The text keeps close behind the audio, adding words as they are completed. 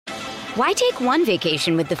Why take one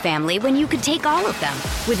vacation with the family when you could take all of them?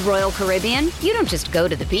 With Royal Caribbean, you don't just go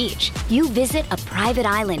to the beach. You visit a private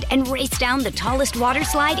island and race down the tallest water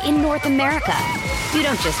slide in North America. You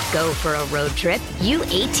don't just go for a road trip. You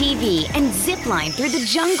ATV and zip line through the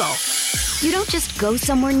jungle. You don't just go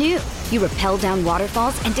somewhere new. You rappel down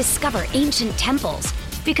waterfalls and discover ancient temples.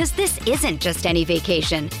 Because this isn't just any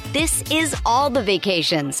vacation. This is all the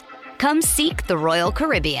vacations. Come seek the Royal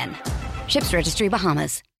Caribbean. Ships Registry,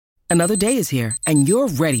 Bahamas. Another day is here, and you're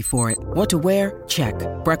ready for it. What to wear? Check.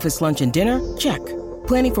 Breakfast, lunch, and dinner? Check.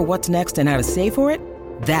 Planning for what's next and how to save for it?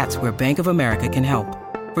 That's where Bank of America can help.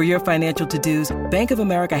 For your financial to-dos, Bank of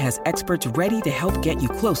America has experts ready to help get you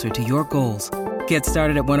closer to your goals. Get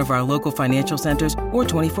started at one of our local financial centers or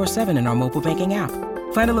 24/7 in our mobile banking app.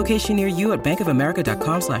 Find a location near you at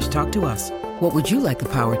bankofamerica.com/talktous. What would you like the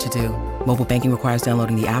power to do? Mobile banking requires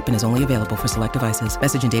downloading the app and is only available for select devices.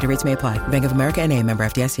 Message and data rates may apply. Bank of America N.A., member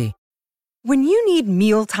FDIC. When you need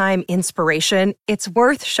mealtime inspiration, it's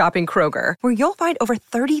worth shopping Kroger, where you'll find over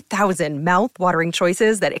 30,000 mouth-watering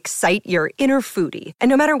choices that excite your inner foodie. And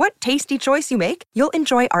no matter what tasty choice you make, you'll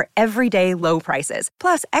enjoy our everyday low prices,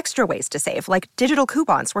 plus extra ways to save, like digital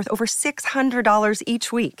coupons worth over $600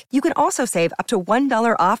 each week. You can also save up to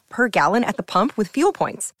 $1 off per gallon at the pump with fuel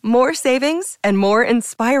points. More savings and more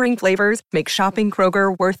inspiring flavors make shopping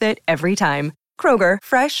Kroger worth it every time. Kroger,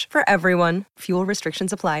 fresh for everyone. Fuel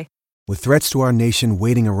restrictions apply. With threats to our nation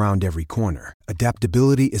waiting around every corner,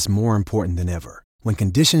 adaptability is more important than ever. When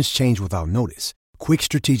conditions change without notice, quick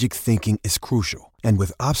strategic thinking is crucial. And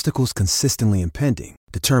with obstacles consistently impending,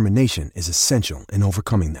 determination is essential in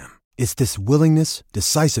overcoming them. It's this willingness,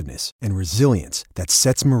 decisiveness, and resilience that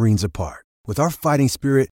sets Marines apart. With our fighting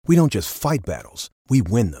spirit, we don't just fight battles, we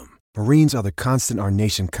win them. Marines are the constant our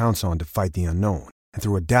nation counts on to fight the unknown. And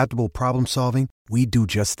through adaptable problem solving, we do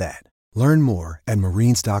just that. Learn more at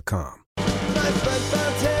marines.com. My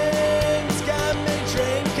football team's got me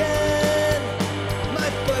drinking. My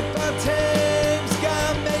football team's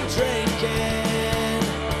got me drinking.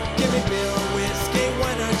 Give me beer, whiskey,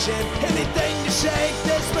 wine or gin. Anything to shake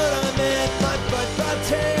this mood I'm in. My football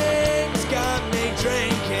team's got me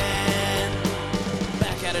drinking.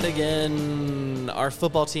 Back at it again. Our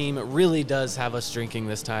football team really does have us drinking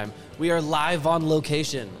this time. We are live on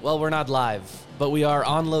location. Well, we're not live, but we are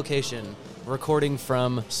on location, recording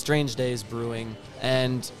from Strange Days Brewing,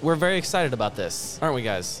 and we're very excited about this, aren't we,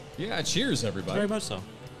 guys? Yeah, cheers, everybody. Very much so.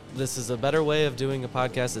 This is a better way of doing a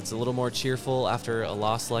podcast. It's a little more cheerful after a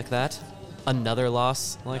loss like that. Another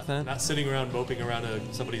loss like that. Not sitting around moping around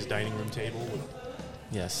somebody's dining room table.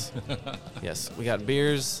 Yes. Yes. We got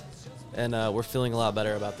beers, and we're feeling a lot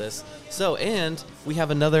better about this. So, and we have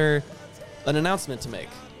an announcement to make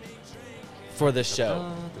for this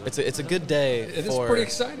show. It's a good day. It is pretty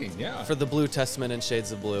exciting, yeah. For the Blue Testament and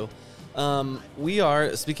Shades of Blue. We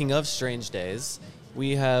are, speaking of Strange Days,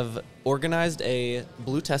 we have organized a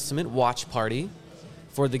Blue Testament watch party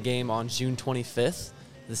for the game on June 25th.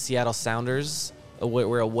 The Seattle Sounders,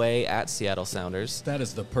 we're away at Seattle Sounders. That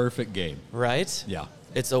is the perfect game. Right? Yeah.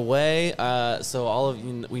 It's away, so all of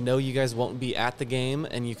you, we know you guys won't be at the game,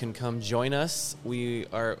 and you can come join us. We're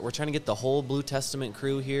trying to get the whole Blue Testament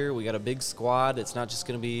crew here. We got a big squad. It's not just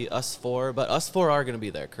going to be us four, but us four are going to be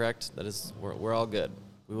there. Correct? That is, we're all good.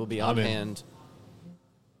 We will be on hand.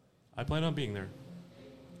 I plan on being there.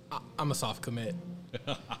 I'm a soft commit.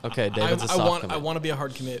 Okay, David's a soft commit. I want to be a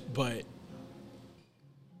hard commit, but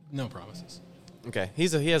no promises. Okay, he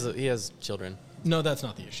has children. No, that's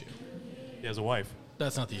not the issue. He has a wife.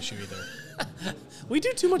 That's not the issue either. We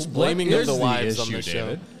do too much blaming of the wives on this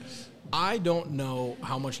show. I don't know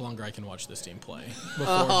how much longer I can watch this team play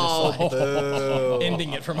before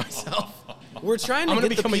ending it for myself. We're trying to I'm going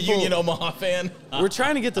to become a Union Omaha fan. We're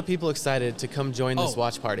trying to get the people excited to come join this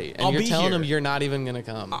watch party, and you're telling them you're not even going to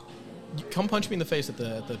come. Come punch me in the face at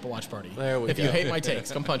the watch party. There we go. If you hate my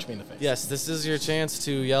takes, come punch me in the face. Yes, this is your chance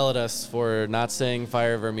to yell at us for not saying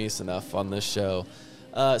Fire Vermees enough on this show.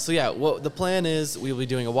 The plan is we will be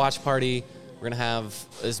doing a watch party. We're going to have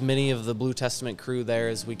as many of the Blue Testament crew there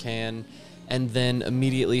as we can. And then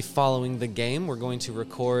immediately following the game, we're going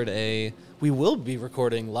to we will be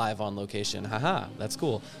recording live on location. Haha, that's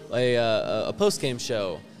cool. A post-game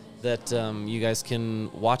show that you guys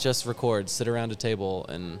can watch us record, sit around a table,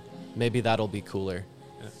 and maybe that'll be cooler.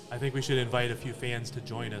 I think we should invite a few fans to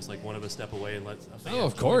join us, like one of us step away and let a fan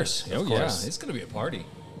of course. Join us. Of course. Yeah, it's going to be a party.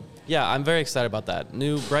 Yeah, I'm very excited about that.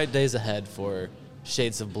 New bright days ahead for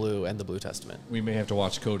Shades of Blue and the Blue Testament. We may have to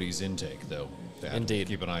watch Cody's intake, though. Indeed.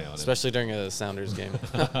 Keep an eye on it. Especially during a Sounders game.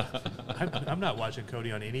 I'm not watching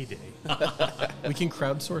Cody on any day. We can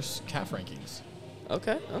crowdsource calf rankings.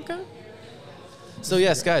 Okay. So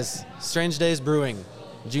yes, guys, Strange Days Brewing,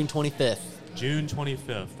 June 25th. June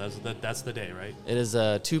 25th. That's the day, right? It is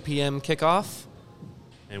a 2 p.m. kickoff.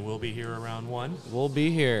 And we'll be here around 1. We'll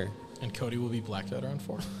be here. And Cody will be blacked out around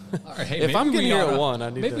 4. All right, hey, If maybe I'm getting we here oughta- at 1, I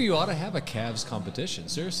need maybe to... you ought to have a calves competition.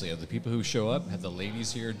 Seriously, have the people who show up, have the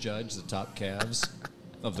ladies here judge the top calves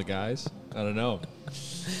of the guys? I don't know.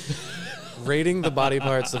 Rating the body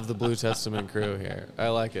parts of the Blue Testament crew here. I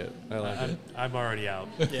like it. I'm already out.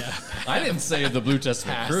 Yeah. I didn't say of the Blue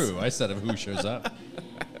Testament Pass. crew. I said of who shows up.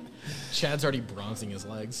 Chad's already bronzing his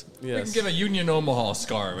legs. We Yes. can give a Union Omaha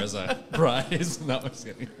scarf as a prize. No, I'm just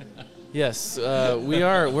kidding. Yes,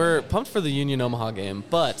 we're pumped for the Union Omaha game,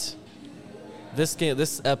 but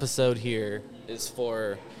this episode here is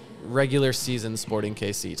for regular season Sporting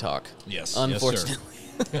KC talk. Yes, Unfortunately.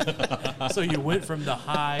 So you went from the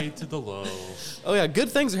high to the low. Oh yeah,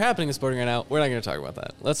 good things are happening in Sporting right now. We're not going to talk about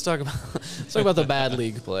that. Let's talk about the bad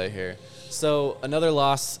league play here. So another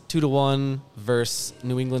loss, 2-1 versus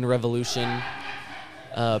New England Revolution.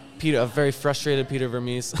 A very frustrated Peter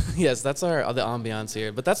Vermees. Yes, that's the ambiance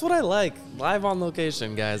here. But that's what I like, live on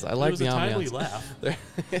location, guys. I like the ambiance. It was a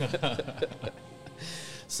timely laugh.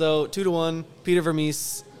 So 2-1, Peter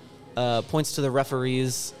Vermees points to the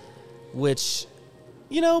referees, which,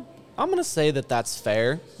 I'm going to say that that's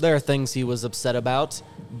fair. There are things he was upset about,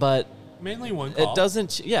 but Mainly one call. it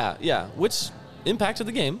doesn't, which impacted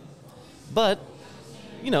the game. But,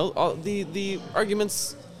 the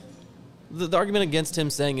arguments, the argument against him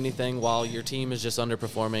saying anything while your team is just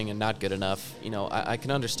underperforming and not good enough, I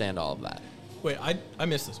can understand all of that. Wait, I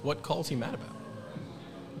missed this. What call is he mad about?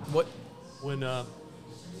 What? When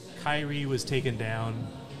Kyrie was taken down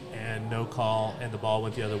and no call, and the ball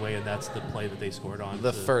went the other way, and that's the play that they scored on.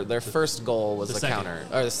 Their first goal was the a second. counter,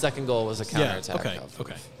 or the second goal was a counter attack.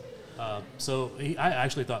 Okay. So I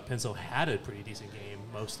actually thought Pinso had a pretty decent game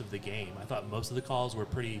most of the game. I thought most of the calls were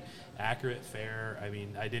pretty accurate, fair. I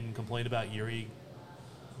mean, I didn't complain about Yuri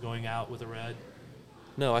going out with a red.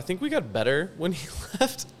 No, I think we got better when he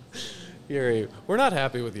left. Yuri, we're not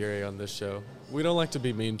happy with Yuri on this show. We don't like to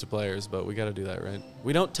be mean to players, but we got to do that, right?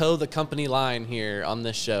 We don't toe the company line here on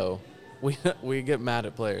this show. We get mad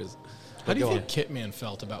at players. How do you think Kitman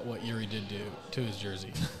felt about what Yuri did to his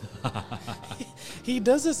jersey? He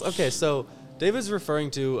does this. Okay, so David's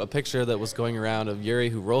referring to a picture that was going around of Yuri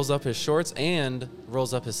who rolls up his shorts and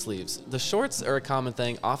rolls up his sleeves. The shorts are a common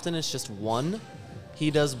thing. Often it's just one.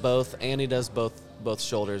 He does both, and he does both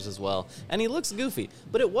shoulders as well. And he looks goofy.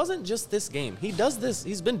 But it wasn't just this game. He does this.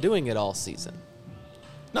 He's been doing it all season.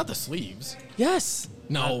 Not the sleeves. Yes.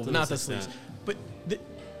 No, not the this sleeves. extent. But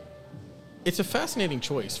it's a fascinating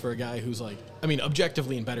choice for a guy who's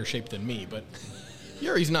objectively in better shape than me, but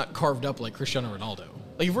Yuri's not carved up like Cristiano Ronaldo.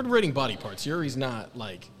 Like, if we're rating body parts, Yuri's not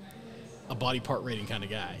like a body part rating kind of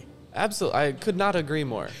guy. Absolutely. I could not agree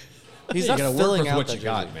more. He's You not gotta work filling with out what that you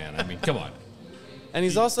got, jersey. man. I mean, come on. And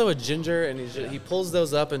he's also a ginger, and he pulls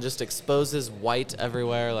those up and just exposes white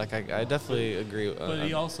everywhere. Like, I definitely agree. But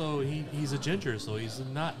he also he's a ginger, so he's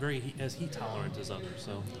not very as heat tolerant as others.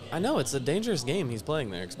 So I know it's a dangerous game he's playing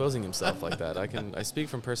there, exposing himself like that. I speak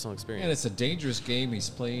from personal experience. And it's a dangerous game he's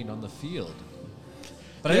playing on the field.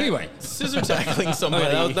 But anyway, Scissor tackling somebody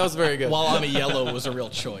that was very good. while I'm a yellow was a real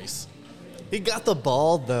choice. He got the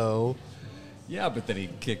ball though. yeah, but then he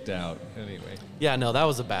kicked out anyway. Yeah, no, that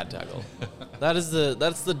was a bad tackle. That's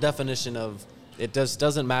the definition of it just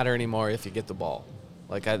doesn't matter anymore if you get the ball.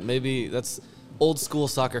 Like maybe that's old school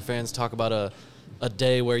soccer fans talk about a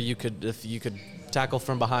day where you could tackle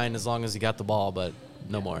from behind as long as you got the ball, but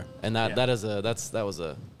no more. And that was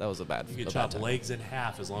a bad. you could a bad chop tackle. legs in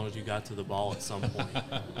half as long as you got to the ball at some point.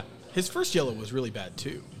 His first yellow was really bad,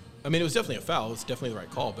 too. I mean, it was definitely a foul. It's definitely the right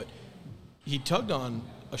call, but he tugged on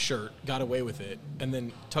a shirt, got away with it, and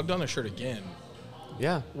then tugged on a shirt again.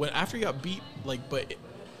 Yeah. After he got beat, but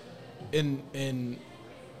in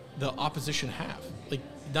the opposition half,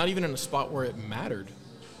 not even in a spot where it mattered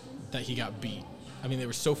that he got beat. I mean, they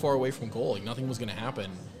were so far away from goal, nothing was going to happen.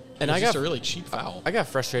 And it was I just got a really cheap foul. I got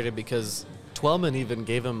frustrated because Twellman even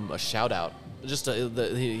gave him a shout out.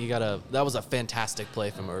 That was a fantastic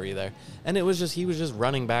play from Uri there, and he was just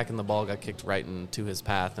running back, and the ball got kicked right into his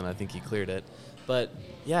path, and I think he cleared it. But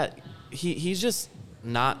yeah, he's just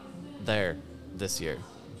not there this year.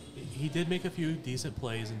 He did make a few decent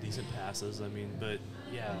plays and decent passes. I mean, but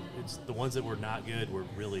yeah, it's the ones that were not good were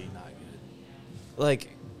really not good.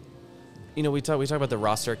 Like, we talk about the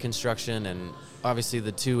roster construction, and obviously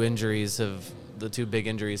the two big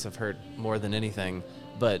injuries have hurt more than anything.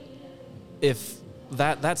 But if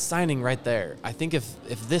that signing right there, I think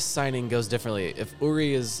if this signing goes differently, if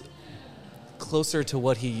Uri is closer to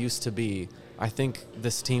what he used to be, I think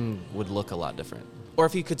this team would look a lot different. Or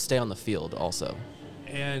if he could stay on the field also.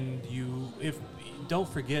 And don't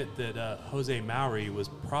forget that Jose Maury was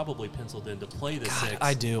probably penciled in to play the six.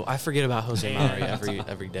 I do. I forget about Jose Maury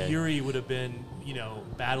every day. Yuri would have been,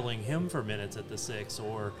 battling him for minutes at the six,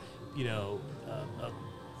 or,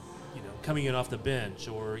 coming in off the bench,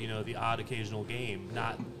 or the odd occasional game,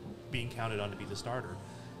 not being counted on to be the starter.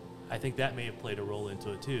 I think that may have played a role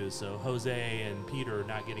into it too. So Jose and Peter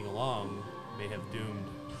not getting along may have doomed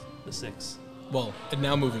the six. Well, and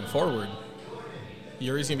now moving forward,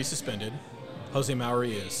 Yuri's going to be suspended. Jose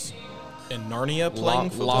Maury is in Narnia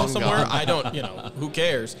playing football somewhere. Gone. I don't, who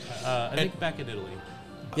cares? I think back in Italy.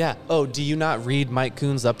 Yeah. Oh, do you not read Mike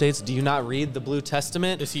Kuhn's updates? Do you not read the Blue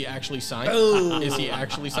Testament? Is he actually signed? Is he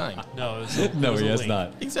actually signed? No, No, he has link.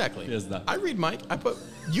 not. Exactly. He has not. I read Mike.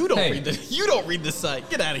 You don't read this. You don't read the site.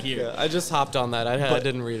 Get out of here. Yeah, I just hopped on that. I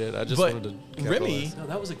didn't read it. I just but wanted to. Remy, No,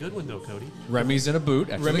 that was a good one though, Cody. Remy's in a boot.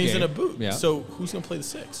 After the Remy's game. in a boot. Yeah. So who's going to play the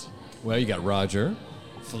six? Well, you got Roger,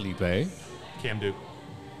 Felipe, Cam Duke.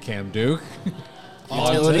 Cam Duke. All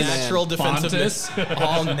Utility man. natural defensiveness. Fontes.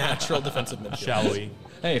 All natural defensiveness. Shall we?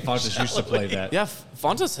 Hey, Fontes used to play that. Yeah,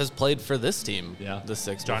 Fontes has played for this team. Yeah. The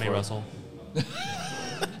six. Johnny before. Russell.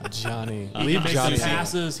 Johnny. He Leave can make Johnny. some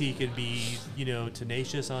passes. He can be,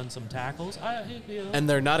 tenacious on some tackles. And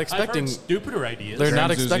they're not expecting. I've heard stupider ideas. They're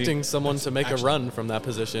not Zuzi. expecting someone to make Actually- a run from that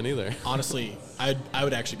position either. Honestly, I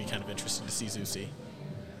would actually be kind of interested to see Zusi.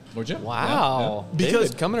 Would you? Wow. Yeah. David's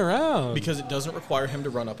Because- coming around. Because it doesn't require him to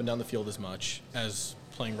run up and down the field as much as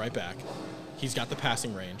playing right back. He's got the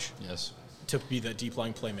passing range Yeah. Yes. to be that deep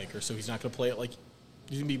lying playmaker, so he's not going to play it like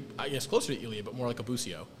he's going to be, I guess, closer to Ilya, but more like a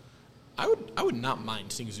Busio. I would not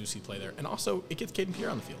mind seeing Zusi play there, and also it gets Caden Pierre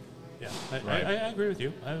on the field. Yeah, Right. I agree with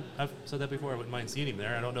you. I've said that before. I wouldn't mind seeing him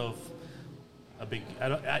there. I don't know if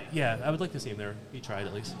I would like to see him there. He tried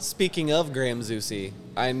at least. Speaking of Graham Zusi,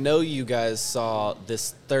 I know you guys saw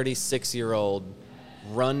this 36-year-old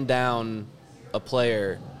run down a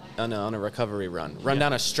player on a recovery run,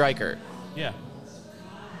 down a striker Yeah.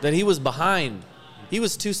 that he was behind. He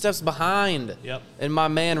was 2 steps behind. Yep. And my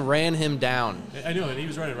man ran him down. I know, and he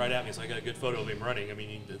was running right at me, so I got a good photo of him running. I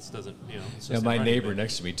mean, it doesn't, it's just Yeah, him my running, neighbor but-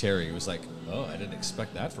 next to me, Terry, was like, "Oh, I didn't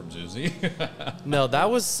expect that from Zuzi." No, that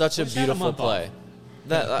was such a Let's have a beautiful month play. off.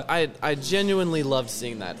 That I genuinely loved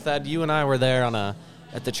seeing that. Thad, you and I were there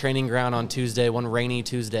at the training ground on Tuesday, one rainy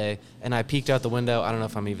Tuesday, and I peeked out the window. I don't know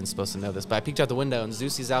if I'm even supposed to know this, but I peeked out the window, and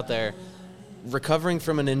Zusi's out there recovering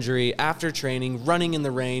from an injury after training, running in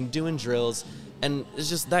the rain, doing drills. And it's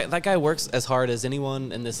just that guy works as hard as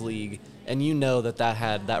anyone in this league, and you know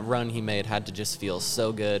that run he made had to just feel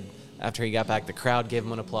so good after he got back. The crowd gave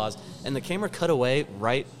him an applause, and the camera cut away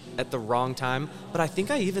right at the wrong time. But I think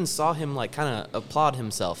I even saw him kind of applaud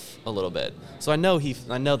himself a little bit. So I know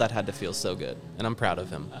that had to feel so good, and I'm proud of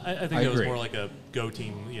him. I think I it was agree. more like a go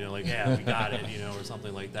team, like, yeah, we got it, or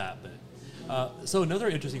something like that. But so another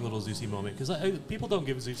interesting little Zusi moment, because people don't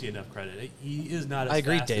give Zusi enough credit. He is not as I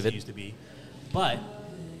agree, fast as David. he used to be. But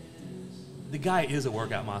the guy is a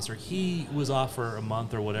workout monster. He was off for a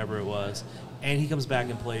month or whatever it was, and he comes back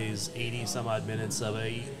and plays 80 some odd minutes of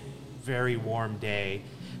a very warm day.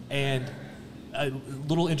 And a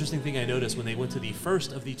little interesting thing I noticed when they went to the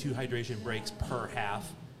first of the 2 hydration breaks per half,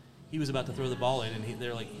 he was about to throw the ball in, and he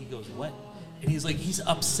goes, "What?" And he's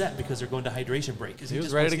upset because they're going to hydration break because he was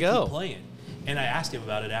just ready wants to go. keep playing. And I asked him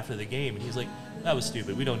about it after the game, and he's like, "That was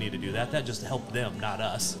stupid. We don't need to do that. That just helped them, not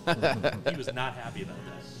us." He was not happy about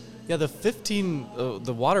that. Yeah,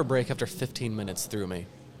 the water break after 15 minutes threw me.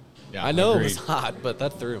 Yeah, I know it was agreed. hot, but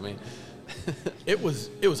that threw me. It was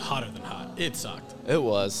hotter than hot. It sucked. It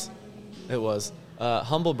was.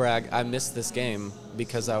 Humble brag, I missed this game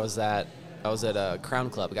because I was at Crown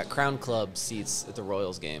Club. I got Crown Club seats at the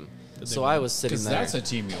Royals game. So I was sitting Because there. that's a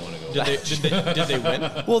team you want to go. Did they win?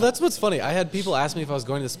 Well, that's what's funny. I had people ask me if I was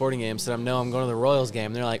going to the sporting game. Said, "No, I'm going to the Royals game."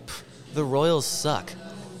 And they're like, "The Royals suck."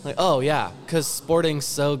 I'm like, oh yeah, because sporting's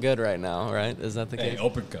so good right now, right? Is that the Hey, case?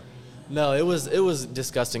 open cup. No, it was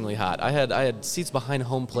disgustingly hot. I had seats behind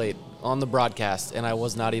home plate on the broadcast, and I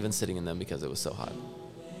was not even sitting in them because it was so hot.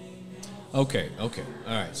 Okay. All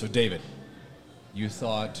right. So, David, you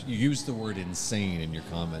used the word insane in your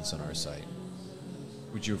comments on our site.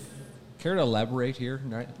 Would you care to elaborate here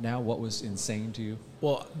right now? What was insane to you?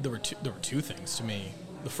 Well, there were two things to me.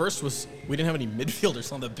 The first was we didn't have any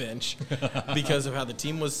midfielders on the bench because of how the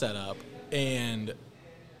team was set up, and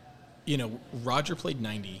Roger played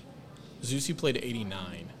 90, Zusi played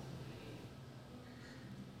 89.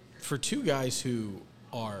 For 2 guys who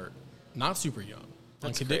are not super young,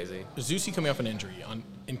 That's crazy. Zusi coming off an injury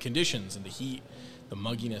in conditions and the heat, the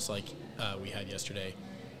mugginess like we had yesterday,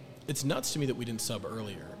 it's nuts to me that we didn't sub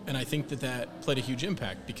earlier. And I think that played a huge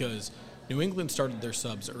impact because New England started their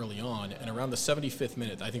subs early on, and around the 75th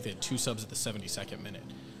minute, I think they had 2 subs at the 72nd minute.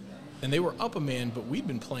 And they were up a man, but we'd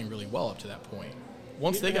been playing really well up to that point.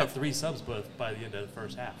 Once they got 3 subs both by the end of the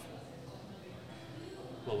first half.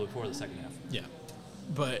 Well, before the second half. Yeah,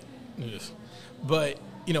 but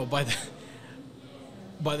you know, by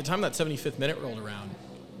the time that 75th minute rolled around,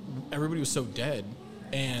 everybody was so dead,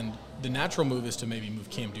 and the natural move is to maybe move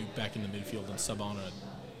Cam Duke back in the midfield and sub on a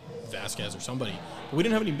Vasquez or somebody. But we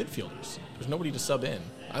didn't have any midfielders. There's nobody to sub in.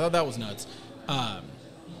 I thought that was nuts.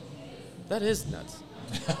 That is nuts.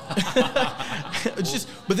 It's just,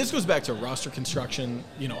 but this goes back to roster construction.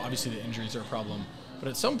 You know, obviously the injuries are a problem, but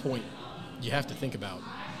at some point you have to think about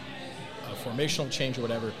a formational change or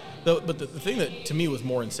whatever. But the thing that to me was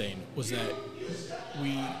more insane was that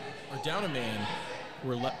we are down a man.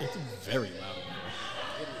 It's very loud.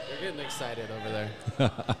 They're getting excited over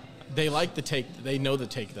there. They like the take. They know the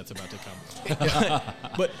take that's about to come.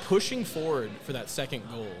 But pushing forward for that second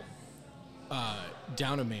goal,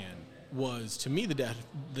 down a man, was to me the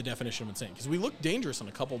definition of insane. Because we looked dangerous on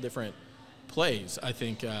a couple different plays. I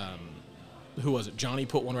think who was it? Johnny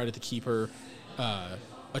put one right at the keeper.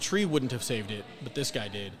 A tree wouldn't have saved it, but this guy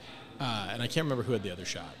did. And I can't remember who had the other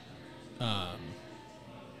shot. I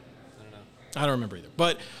don't remember either.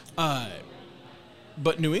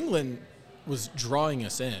 But New England was drawing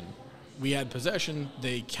us in. We had possession.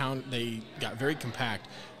 They got very compact,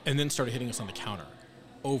 and then started hitting us on the counter,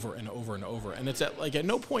 over and over and over. And it's at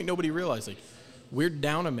no point nobody realized we're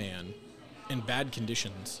down a man in bad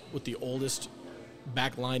conditions with the oldest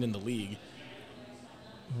back line in the league.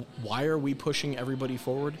 Why are we pushing everybody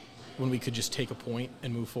forward when we could just take a point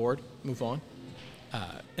and move on?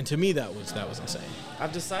 And to me, that was insane.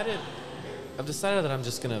 I've decided that I'm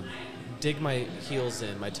just gonna dig my toes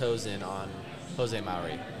in on Jose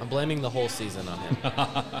Mauri. I'm blaming the whole season on him.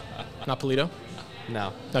 Not Polito?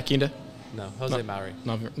 No. Not Kinda? No, Jose Mauri.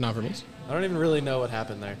 Not Vermees? I don't even really know what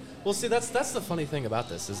happened there. Well, see, that's the funny thing about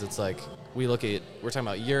this is it's like we're talking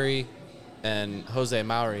about Yuri and Jose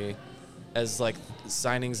Mauri as like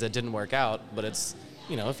signings that didn't work out, but it's,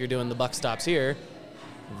 you know, if you're doing the buck stops here,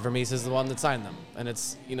 Vermees is the one that signed them. And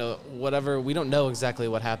it's, you know, whatever, we don't know exactly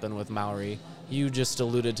what happened with Mauri. You just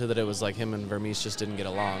alluded to that it was like him and Vermees just didn't get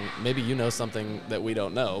along. Maybe you know something that we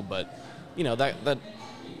don't know, but, you know, that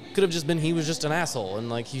could have just been he was just an asshole and,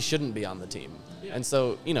 like, he shouldn't be on the team. Yeah. And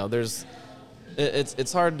so, you know,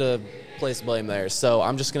 it's hard to place blame there. So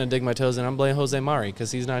I'm just going to dig my toes in. I'm blaming Jose Mauri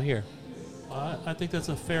because he's not here. I think that's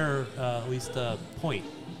a fair, at least, point.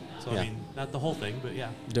 So, Yeah. I mean, not the whole thing, but yeah.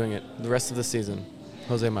 Doing it the rest of the season.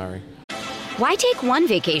 Jose Mauri. Why take one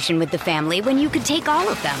vacation with the family when you could take all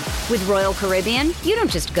of them? With Royal Caribbean, you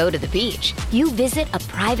don't just go to the beach. You visit a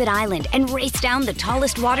private island and race down the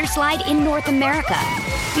tallest water slide in North America.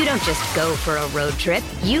 You don't just go for a road trip.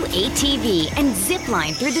 You ATV and zip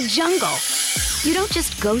line through the jungle. You don't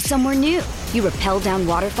just go somewhere new. You rappel down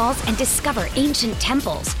waterfalls and discover ancient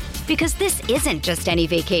temples. Because this isn't just any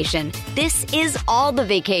vacation. This is all the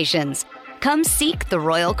vacations. Come seek the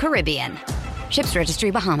Royal Caribbean. Ships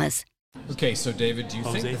Registry, Bahamas. Okay, so David, do you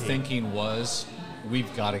think Jose the thinking was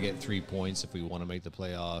we've got to get 3 points if we want to make the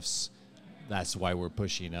playoffs? That's why we're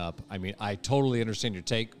pushing up. I mean, I totally understand your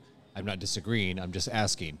take. I'm not disagreeing. I'm just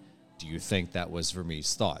asking, do you think that was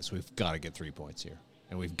Vermees' thoughts? We've got to get 3 points here,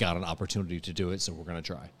 and we've got an opportunity to do it, so we're going to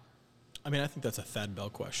try. I mean, I think that's a Thad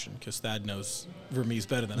Bell question because Thad knows Vermees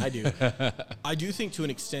better than I do. I do think to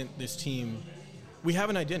an extent this team, we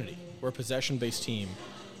have an identity. We're a possession-based team.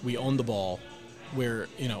 We own the ball. We're,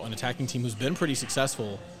 you know, an attacking team who's been pretty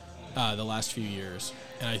successful the last few years.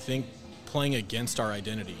 And I think playing against our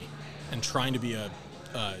identity and trying to be a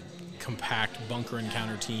compact bunker and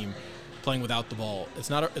counter team, playing without the ball,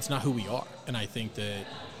 it's not who we are. And I think that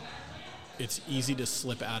it's easy to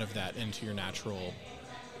slip out of that into your natural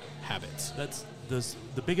habits. That's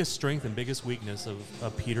the biggest strength and biggest weakness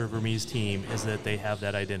of Peter Vermees' team is that they have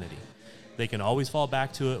that identity. They can always fall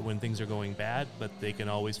back to it when things are going bad, but they can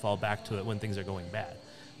always fall back to it when things are going bad.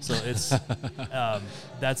 So it's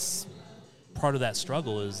that's part of that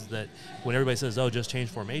struggle is that when everybody says, oh, just change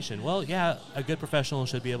formation. Well, yeah, a good professional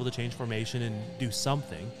should be able to change formation and do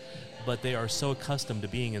something, but they are so accustomed to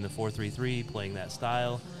being in the 4-3-3, playing that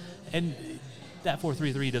style. And that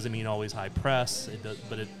 4-3-3 doesn't mean always high press,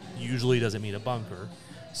 but it usually doesn't mean a bunker.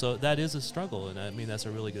 So that is a struggle, and I mean, that's a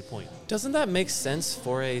really good point. Doesn't that make sense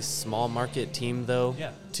for a small market team, though?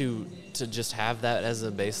 Yeah. To just have that as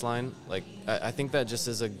a baseline? Like, I think that just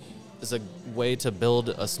is a way to build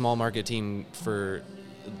a small market team for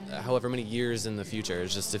however many years in the future.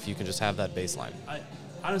 It's just if you can just have that baseline.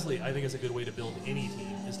 Honestly, I think it's a good way to build any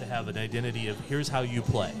team is to have an identity of here's how you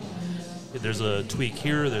play. There's a tweak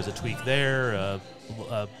here, there's a tweak there.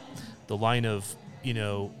 The line of,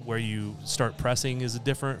 where you start pressing is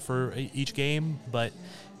different for each game, but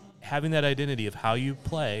having that identity of how you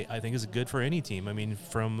play, I think, is good for any team. I mean,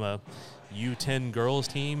 from a U10 girls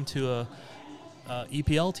team to a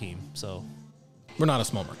EPL team. So We're not a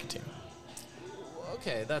small market team.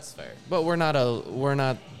 Okay, that's fair. But we're not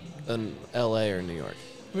an LA or New York.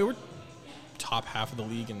 I mean, we're top half of the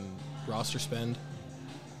league in roster spend,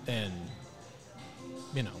 and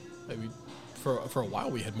I mean, for a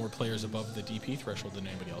while we had more players above the DP threshold than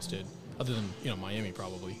anybody else did, other than Miami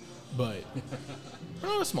probably. But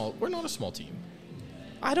we're not a small team.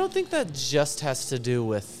 I don't think that just has to do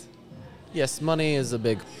with, yes, money is a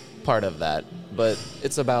big part of that, but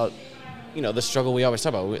it's about, the struggle we always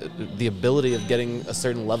talk about. The ability of getting a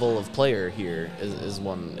certain level of player here is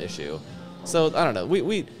one issue. So, I don't know.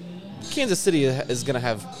 We Kansas City is going to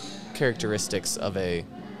have characteristics of a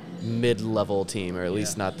mid-level team, or at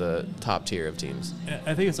least not the top tier of teams.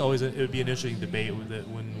 I think it would be an interesting debate that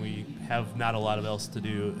when we have not a lot of else to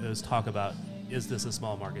do is talk about, is this a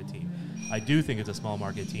small market team? I do think it's a small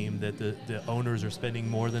market team, that the owners are spending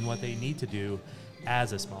more than what they need to do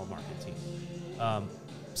as a small market team.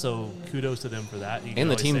 So kudos to them for that. And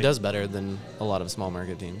the team does better than a lot of small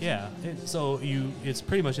market teams. Yeah, it's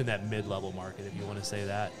pretty much in that mid-level market, if you want to say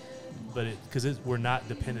that. But because we're not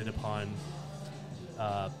dependent upon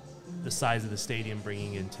the size of the stadium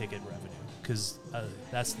bringing in ticket revenue, because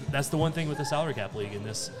that's the one thing with the salary cap league, and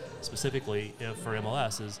this specifically for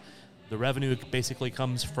MLS, is the revenue basically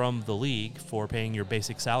comes from the league for paying your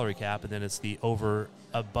basic salary cap, and then it's the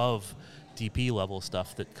above DP level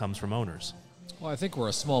stuff that comes from owners. Well, I think we're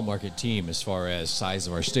a small market team as far as size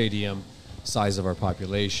of our stadium, size of our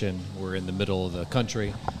population. We're in the middle of the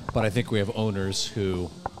country, but I think we have owners who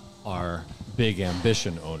are big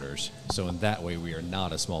ambition owners. So in that way, we are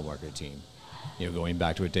not a small market team. Going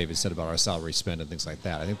back to what David said about our salary spend and things like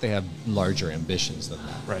that, I think they have larger ambitions than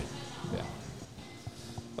that. Right. Yeah.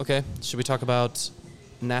 Okay, should we talk about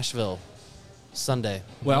Nashville Sunday?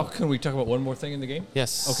 Well, can we talk about one more thing in the game?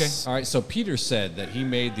 Yes. Okay. All right. So Peter said that he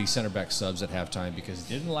made the center back subs at halftime because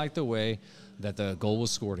he didn't like the way that the goal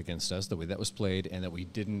was scored against us, the way that was played, and that we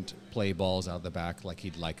didn't play balls out of the back like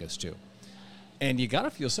he'd like us to. And you got to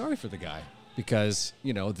feel sorry for the guy because,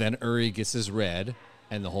 then Uri gets his red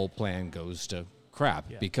and the whole plan goes to crap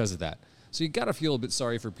because of that. So you got to feel a bit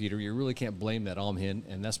sorry for Peter. You really can't blame that on him,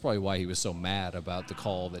 and that's probably why he was so mad about the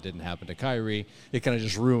call that didn't happen to Kyrie. It kind of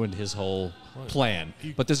just ruined his whole plan.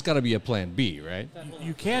 But there's got to be a plan B, right?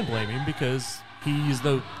 You can blame him because he's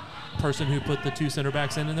the person who put the two center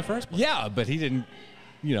backs in the first place. Yeah, but he didn't,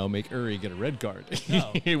 make Uri get a red card,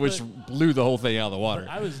 No, which blew the whole thing out of the water.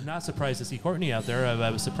 I was not surprised to see Courtney out there.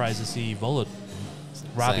 I was surprised to see Robbie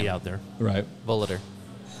Same. out there. Right. Volater.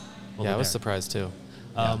 Yeah, I was there. surprised too.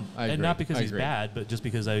 I and agree. not because I he's agree. bad, but just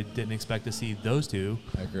because I didn't expect to see those two.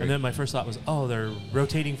 I agree. And then my first thought was, they're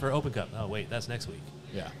rotating for Open Cup. Oh, wait, that's next week.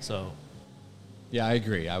 Yeah. So, Yeah, I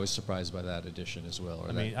agree. I was surprised by that addition as well.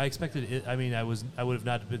 I expected it. I would have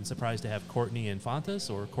not been surprised to have Courtney and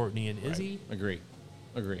Fontas or Courtney and Izzy. Agree.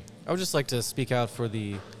 I would just like to speak out for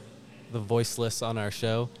the voiceless on our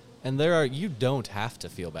show. And you don't have to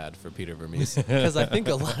feel bad for Peter Vermees, because I think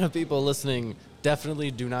a lot of people listening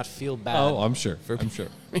definitely do not feel bad. Oh, I'm sure. For Peter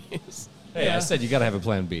Vermees. Hey, I said you got to have a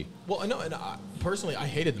plan B. Well, no, and personally, I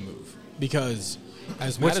hated the move because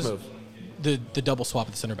as Which mad as move? the double swap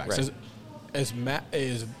at the center backs, Right. as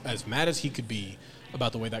mad as he could be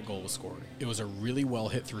about the way that goal was scored, it was a really well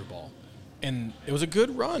hit through ball, and it was a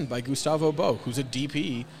good run by Gustavo Bo, who's a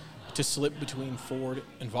DP, to slip between Ford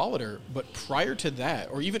and Volater. But prior to that,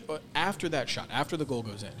 or even after that shot, after the goal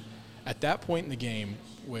goes in, at that point in the game,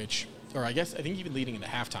 I think even leading into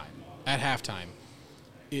halftime, at halftime,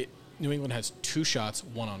 New England has 2 shots,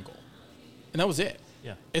 1 on goal. And that was it.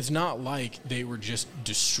 Yeah. It's not like they were just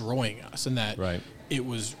destroying us and that Right. it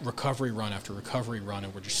was recovery run after recovery run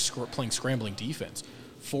and we're just playing scrambling defense.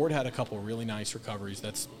 Ford had a couple really nice recoveries.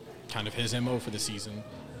 That's kind of his MO for the season.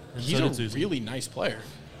 And He's so a did Zusi. really nice player.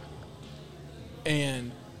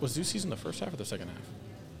 And was Zusi's in the first half or the second half?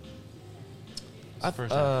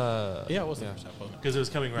 First half. Yeah, it was the first half, wasn't it? Because it was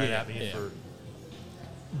coming right Yeah, at me. yeah. For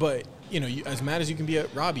But, as mad as you can be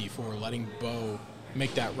at Robbie for letting Bo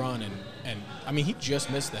make that run, and I mean, he just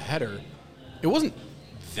missed the header. It wasn't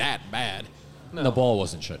that bad. The ball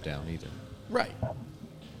wasn't shut down either. Right.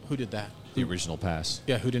 Who did that? The original pass.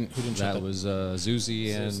 Yeah, who didn't shut That that? was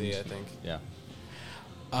Zuzi and Zusi, I think. Yeah.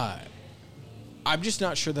 I'm just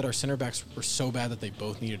not sure that our center backs were so bad that they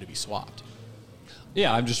both needed to be swapped.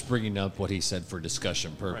 Yeah, I'm just bringing up what he said for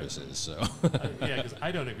discussion purposes. So Yeah, because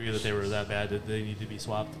I don't agree that they were that bad that they need to be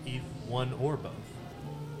swapped, one or both.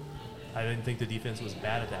 I didn't think the defense was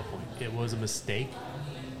bad at that point. It was a mistake.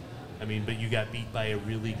 I mean, but you got beat by a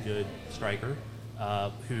really good striker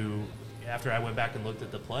who, after I went back and looked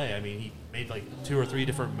at the play, I mean, he made like 2 or 3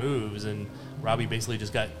 different moves, and Robbie basically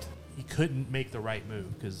just he couldn't make the right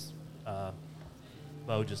move because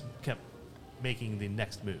Bo just kept making the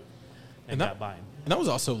next move and got by him. And that was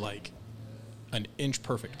also like an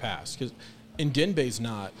inch-perfect pass because Ndinbe's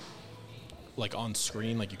not like on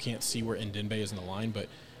screen. Like you can't see where Ndinbe is in the line, but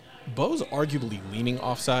Bo's arguably leaning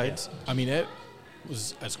offsides. Yeah. I mean, it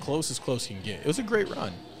was as close he can get. It was a great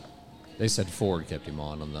run. They said Ford kept him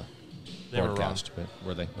on the broadcast. Were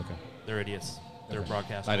were they? Okay. They're idiots. They're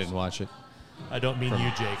broadcasters. I didn't watch it. I don't mean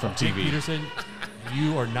you, Jake. From Jake TV. Peterson,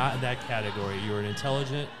 you are not in that category. You are an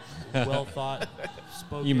intelligent, well-thought,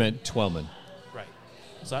 spoken. You meant Twellman. Right.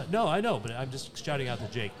 So, I know, but I'm just shouting out to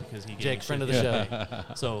Jake because he gave Jake, me friend of shit the today.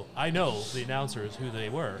 So I know the announcers, who they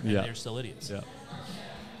were, and they're still idiots. Yeah.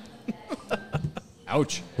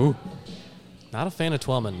 Ouch. Ooh. Not a fan of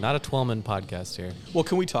Twellman. Not a Twellman podcast here. Well,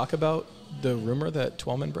 can we talk about the rumor that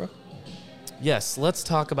Twellman broke? Yes, let's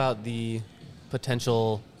talk about the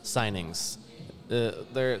potential signings. There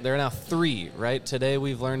are now 3, right? Today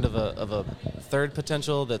we've learned of a third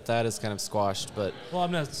potential that is kind of squashed. But Well,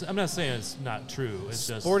 I'm not saying it's not true. It's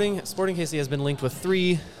just Sporting KC has been linked with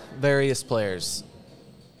 3 various players.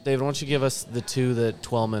 David, why don't you give us the 2 that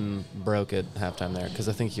Twellman broke at halftime there? Because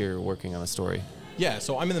I think you're working on a story. Yeah,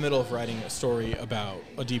 so I'm in the middle of writing a story about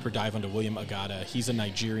a deeper dive onto William Agada. He's a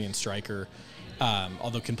Nigerian striker,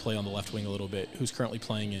 although can play on the left wing a little bit, who's currently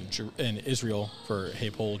playing in Israel for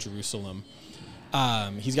Hapoel Jerusalem.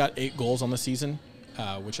 He's got 8 goals on the season,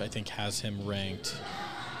 which I think has him ranked.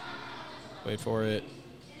 Wait for it.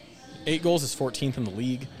 8 goals is 14th in the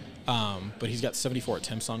league, but he's got 74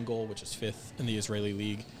 attempts on goal, which is 5th in the Israeli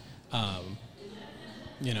league.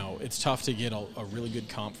 It's tough to get a really good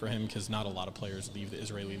comp for him because not a lot of players leave the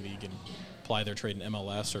Israeli league and apply their trade in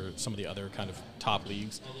MLS or some of the other kind of top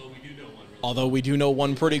leagues. Although we do know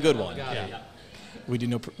one pretty good one. Yeah. We do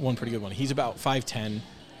know one pretty good one. He's about 5'10",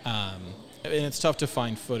 and it's tough to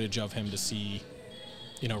find footage of him to see,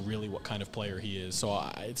 really what kind of player he is. So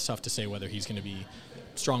it's tough to say whether he's going to be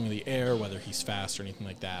strong in the air, whether he's fast or anything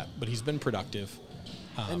like that. But he's been productive.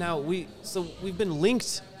 And now we've been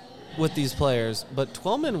linked with these players, but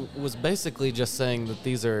Twellman was basically just saying that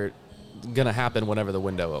these are going to happen whenever the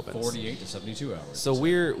window opens. 48 to 72 hours. So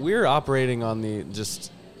we're operating on the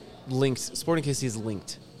just linked. Sporting KC is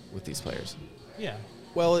linked with these players. Yeah.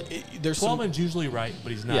 Well, there's Twellman's usually right,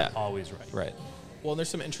 but he's not always right. Right. Well, there's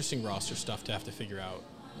some interesting roster stuff to have to figure out.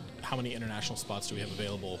 How many international spots do we have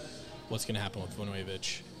available? What's going to happen with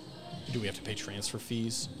Vunovic? Do we have to pay transfer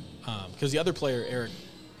fees? Because the other player, Eric,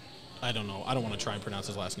 I don't know. I don't want to try and pronounce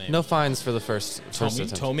his last name. No fines for the first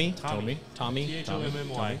attempt. Tommy.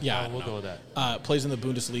 T-H-O-M-M-Y. Yeah, we'll go with that. Plays in the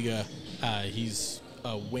Bundesliga. He's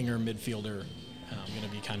a winger midfielder. Going to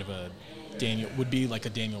be kind of would be like a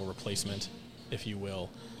Daniel replacement, if you will.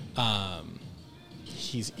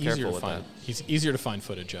 He's easier to find. He's easier to find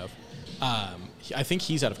footage of. I think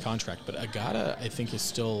he's out of contract, but Agada, I think, is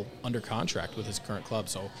still under contract with his current club.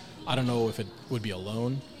 So I don't know if it would be a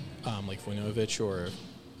loan, like Vunovic, or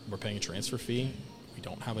we're paying a transfer fee. We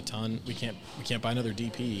don't have a ton. We can't buy another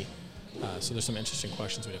DP. So there's some interesting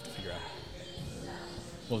questions we have to figure out.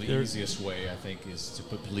 Well, the easiest way, I think, is to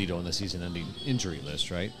put Polito on the season-ending injury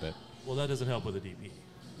list, right? Well, that doesn't help with a DP.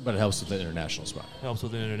 But it helps with the international spot. Helps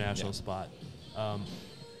with an international spot.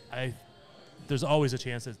 There's always a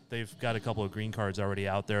chance that they've got a couple of green cards already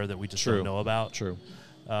out there that we just don't know about. True.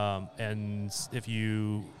 And if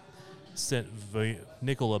you sent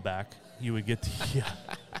Nicola back, you would get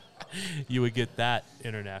that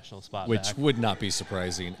international spot Which back. would not be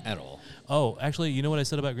surprising at all. Oh, actually, you know what I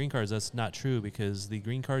said about green cards? That's not true because the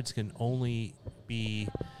green cards can only be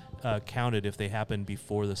counted if they happen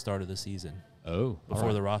before the start of the season. Oh,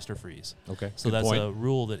 before the roster freeze. Okay, so good that's point. a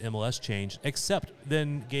rule that MLS changed, except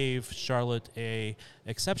then gave Charlotte a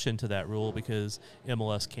exception to that rule because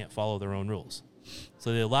MLS can't follow their own rules.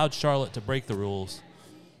 So they allowed Charlotte to break the rules,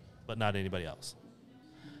 but not anybody else.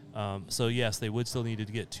 So yes, they would still need to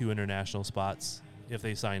get 2 international spots if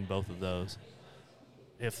they signed both of those,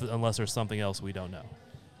 unless there's something else we don't know.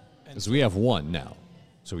 Because we have 1 now,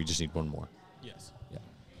 so we just need 1 more. Yes. Yeah.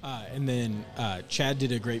 And then Chad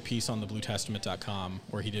did a great piece on thebluetestament.com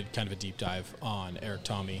where he did kind of a deep dive on Eric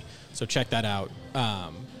Tommy. So check that out.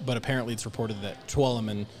 But apparently it's reported that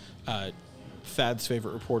Twellman, Thad's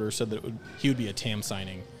favorite reporter, said that he would be a TAM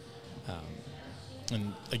signing.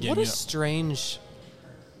 And again, what a strange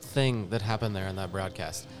thing that happened there on that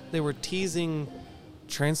broadcast. They were teasing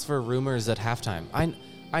transfer rumors at halftime.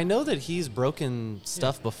 I know that he's broken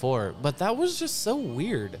stuff before, but that was just so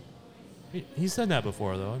weird. He's said that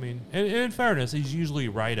before, though. I mean, and in fairness, he's usually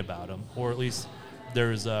right about them, or at least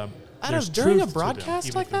there's During truth a to broadcast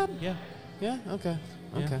them, like even that? if- Yeah. Yeah, okay.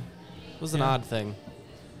 Yeah. Okay. It was an Yeah. odd thing.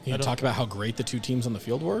 You talk about how great the two teams on the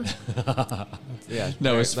field were? Yeah.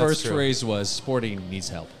 No, his that's first true. phrase was Sporting needs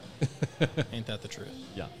help. Ain't that the truth?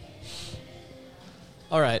 Yeah.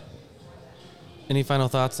 All right. Any final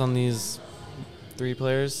thoughts on these 3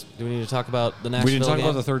 players? Do we need to talk about the Nashville We didn't talk game?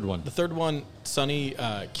 about the third one. The third one, Sonny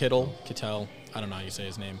Kittle, I don't know how you say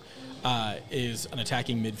his name, is an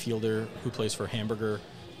attacking midfielder who plays for Hamburger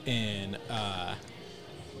in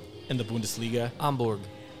the Bundesliga. Hamburg.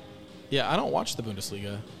 Yeah, I don't watch the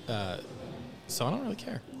Bundesliga, so I don't really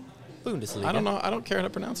care. Bundesliga. I don't know. I don't care how to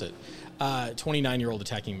pronounce it. 29-year-old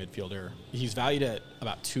attacking midfielder. He's valued at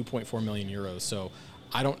about 2.4 million euros. So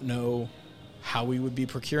I don't know how we would be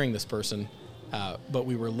procuring this person, but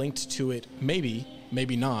we were linked to it. Maybe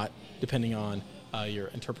not, depending on your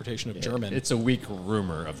interpretation of German. It's a weak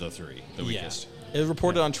rumor of the 3, the weakest. It was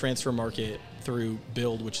reported on Transfer Market through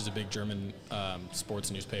Bild, which is a big German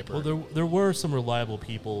sports newspaper. Well, there were some reliable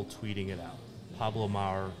people tweeting it out. Pablo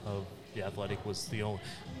Maurer of The Athletic was the only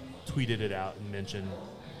tweeted it out and mentioned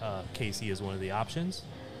Casey as one of the options.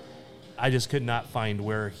 I just could not find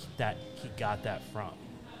where he got that from.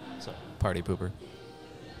 So Party pooper.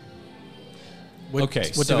 What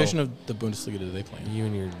so- division of the Bundesliga do they play in? You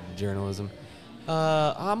and your journalism.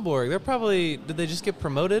 Hamburg. They're probably. Did they just get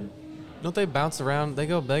promoted? Don't they bounce around? They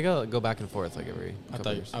go back and forth like every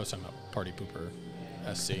couple years. I was talking about Party Pooper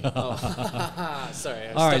SC. Sorry.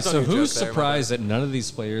 All right, so who's surprised that none of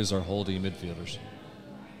these players are holding midfielders?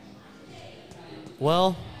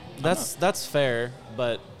 Well, that's fair,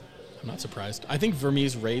 but I'm not surprised. I think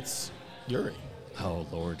Vermes rates Yuri. Oh,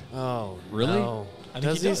 Lord. oh, Really? no. I think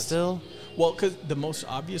Does he he does. still? Well, because the most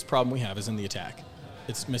obvious problem we have is in the attack.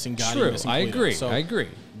 It's missing Gotti. True, Missing I Guido. agree. So I agree.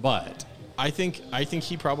 But I think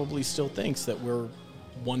he probably still thinks that we're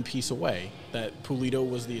one piece away. That Pulido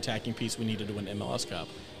was the attacking piece we needed to win MLS Cup,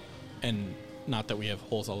 and not that we have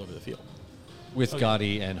holes all over the field. with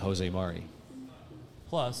Gotti and Jose Mari.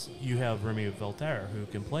 Plus, you have Remy Voltaire who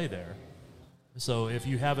can play there. So if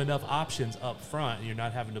you have enough options up front, and you're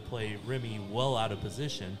not having to play Remy well out of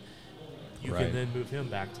position, you Right. can then move him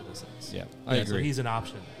back to the six. Yeah, I So agree. he's an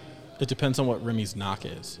option. It depends on what Remy's knock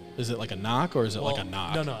is. Is it like a knock or is it like a Well,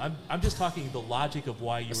 knock? No, I'm just talking the logic of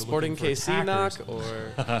why you were Sporting looking for KC knock attackers.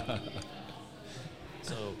 or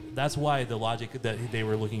So that's why the logic that they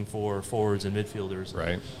were looking for forwards and midfielders,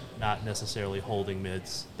 Right. not necessarily holding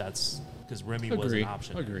mids. That's because Remy was Agree. an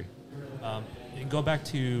option. Agree. And go back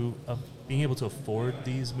to being able to afford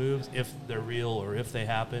these moves if they're real or if they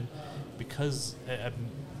happen, because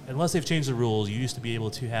unless they've changed the rules, you used to be able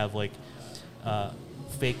to have like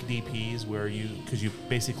fake DPs where because you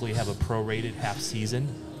basically have a prorated half season.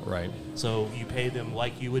 Right. So you pay them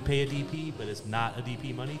like you would pay a DP, but it's not a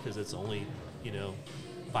DP money because it's only,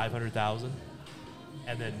 $500,000.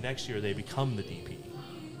 And then next year they become the DP.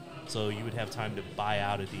 So you would have time to buy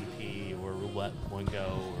out a DP or let one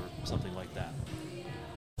go or something like that.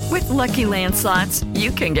 With Lucky Land Slots,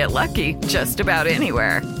 you can get lucky just about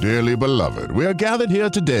anywhere. Dearly beloved, we are gathered here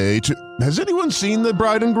today to... Has anyone seen the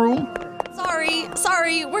bride and groom?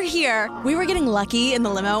 Sorry, we're here. We were getting lucky in the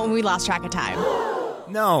limo and we lost track of time.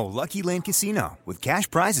 No, Lucky Land Casino, with cash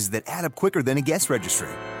prizes that add up quicker than a guest registry.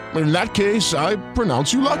 In that case, I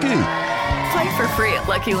pronounce you lucky. Play for free at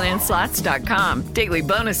LuckyLandSlots.com. Daily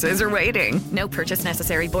bonuses are waiting. No purchase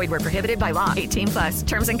necessary. Void where prohibited by law. 18+.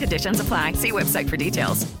 Terms and conditions apply. See website for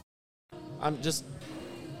details. I'm just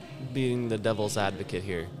being the devil's advocate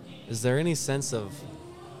here. Is there any sense of,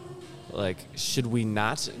 should we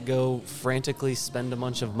not go frantically spend a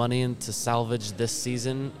bunch of money to salvage this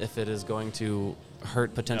season if it is going to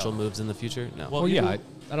hurt potential moves in the future? No. Well, yeah,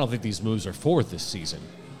 I don't think these moves are for this season,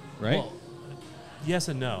 right? Well, yes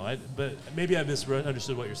and no. But maybe I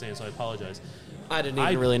misunderstood what you're saying, so I apologize. I didn't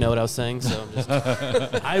even really know what I was saying, so I'm just...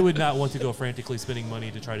 I would not want to go frantically spending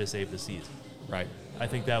money to try to save the season. Right. I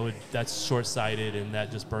think that's short-sighted, and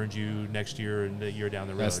that just burns you next year and the year down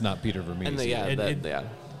the road. That's not Peter Vermees.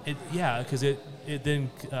 Because it then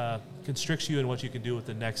constricts you in what you can do with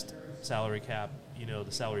the next salary cap, the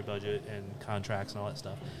salary budget and contracts and all that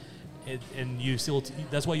stuff.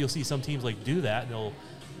 That's why you'll see some teams do that, and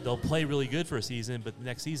they'll play really good for a season, but the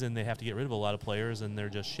next season they have to get rid of a lot of players, and they're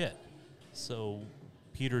just shit. So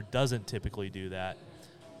Peter doesn't typically do that.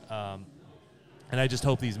 And I just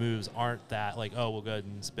hope these moves aren't that we'll go ahead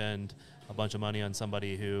and spend a bunch of money on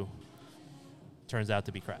somebody who turns out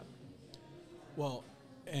to be crap. Well,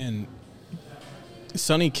 and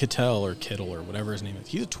Sonny Kittle or whatever his name is,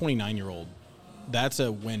 he's a 29-year-old. That's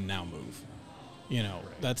a win now move. You know,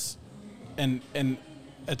 that's and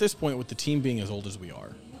at this point with the team being as old as we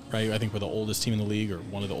are, right? I think we're the oldest team in the league or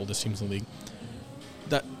one of the oldest teams in the league.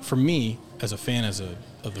 That for me as a fan of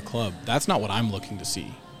the club, that's not what I'm looking to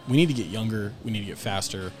see. We need to get younger, we need to get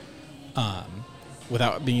faster.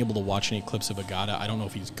 Without being able to watch any clips of Agata, I don't know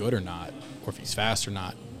if he's good or not, or if he's fast or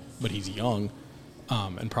not, but he's young.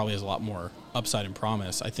 And probably has a lot more upside and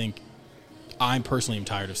promise. I think I personally am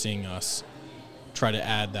tired of seeing us try to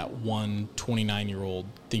add that one 29-year-old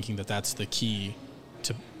thinking that that's the key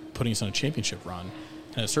to putting us on a championship run.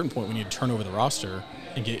 And at a certain point, we need to turn over the roster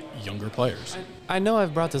and get younger players. I know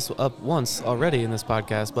I've brought this up once already in this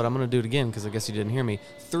podcast, but I'm going to do it again because I guess you didn't hear me.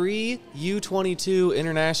 3 U22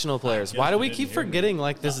 international players. Why do we keep forgetting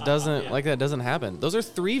like this doesn't like that doesn't happen? Those are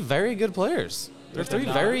 3 very good players. They're 3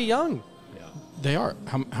 very young. They are.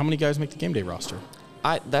 How many guys make the game day roster?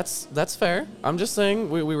 That's fair. I'm just saying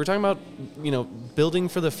we were talking about, you know, building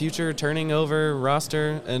for the future, turning over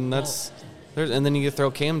roster, and that's and then you throw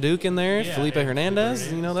Cam Duke in there, Felipe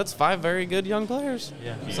Hernandez. You know, that's 5 very good young players.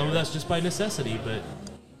 Yeah, some of that's just by necessity, but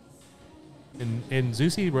and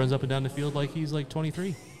Zusi runs up and down the field like he's like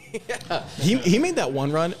 23. Yeah. He made that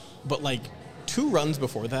one run, but like 2 runs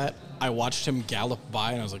before that, I watched him gallop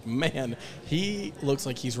by, and I was like, man, he looks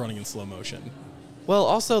like he's running in slow motion. Well,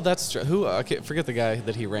 also that's who I forget the guy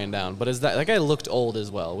that he ran down, but is that guy looked old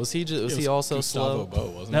as well? Was he also Gustavo slow? Bo,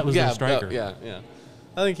 wasn't that was their striker. Yeah.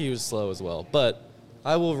 I think he was slow as well, but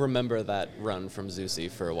I will remember that run from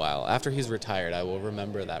Zusi for a while. After he's retired, I will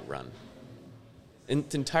remember that run.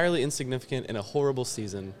 It's entirely insignificant in a horrible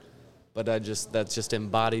season, but that just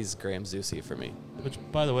embodies Graham Zusi for me. Which,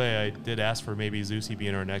 by the way, I did ask for maybe Zusi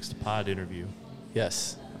being our next pod interview.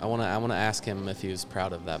 Yes, I want to ask him if he was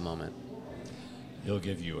proud of that moment. He'll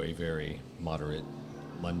give you a very moderate,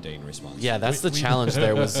 mundane response. Yeah, that's the challenge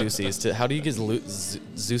there with Zusi. Is to how do you get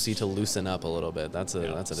Zusi to loosen up a little bit? That's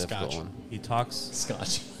a difficult one. He talks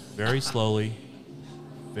Scotch very slowly,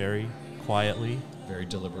 very quietly, very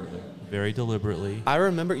deliberately. I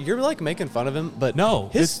remember you're like making fun of him, but no,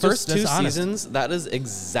 his first 2 seasons, that is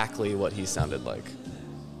exactly what he sounded like.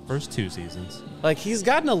 First 2 seasons. Like, he's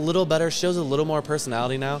gotten a little better, shows a little more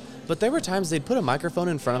personality now, but there were times they'd put a microphone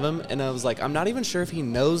in front of him, and I was like, I'm not even sure if he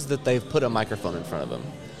knows that they've put a microphone in front of him.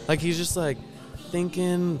 Like, he's just, like,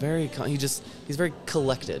 thinking, he's very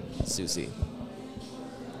collected, Zusi.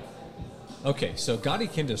 Okay, so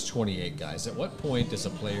Gotti Kinda's 28, guys. At what point does a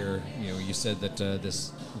player, you said that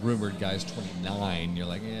this rumored guy's 29, you're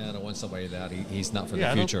like, I don't want somebody that he's not for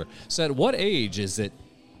the future. So at what age is it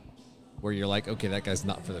where you're like, okay, that guy's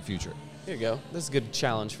not for the future? Here you go. This is a good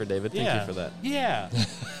challenge for David. Thank you for that. Yeah.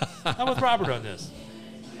 I'm with Robert on this.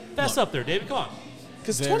 That's up there, David. Come on.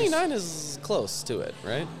 Because 29 is close to it,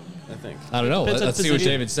 right? I think. I don't know. Let's see what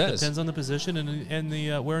David says. Depends on the position and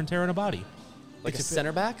the wear and tear on a body. Like a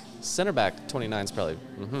center back? Center back, 29 is probably.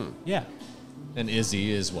 Yeah. And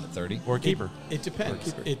Izzy is what, 30? Or keeper. It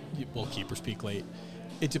depends. Keepers peak late.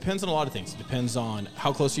 It depends on a lot of things. It depends on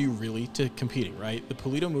how close are you really to competing, right? The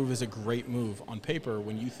Pulido move is a great move on paper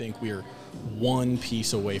when you think we're one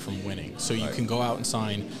piece away from winning. So you can go out and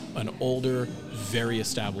sign an older, very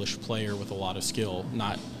established player with a lot of skill,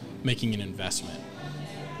 not making an investment.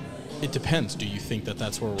 It depends. Do you think that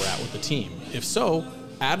that's where we're at with the team? If so,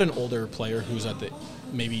 add an older player who's at the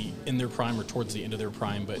maybe in their prime or towards the end of their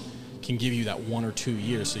prime, but can give you that 1 or 2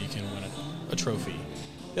 years so you can win a trophy.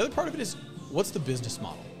 The other part of it is, what's the business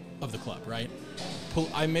model of the club, right?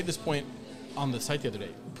 I made this point on the site the other day.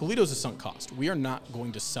 Pulido's a sunk cost. We are not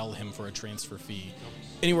going to sell him for a transfer fee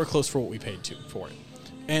anywhere close for what we paid for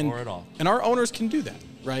it. Or at all. And our owners can do that,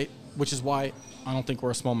 right? Which is why I don't think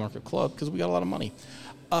we're a small market club, because we got a lot of money.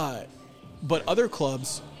 But other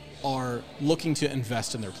clubs are looking to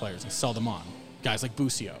invest in their players and sell them on. Guys like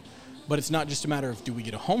Busio. But it's not just a matter of do we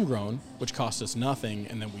get a homegrown, which costs us nothing,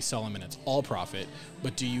 and then we sell him and it's all profit,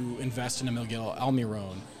 but do you invest in a Miguel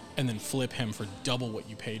Almiron and then flip him for double what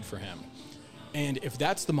you paid for him? And if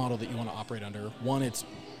that's the model that you want to operate under, one, it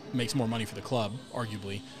makes more money for the club,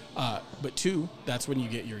 arguably, but 2, that's when you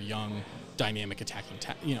get your young, dynamic attacking,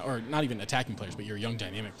 or not even attacking players, but your young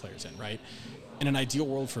dynamic players in, right? In an ideal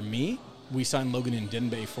world for me, we sign Logan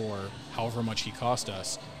Ndembe for however much he cost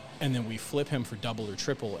us, and then we flip him for double or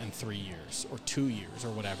triple in 3 years or 2 years or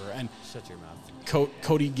whatever. And shut your mouth.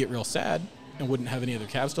 Cody'd get real sad and wouldn't have any other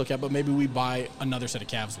Cavs still cap, but maybe we buy another set of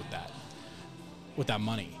Cavs with that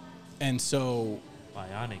money. And so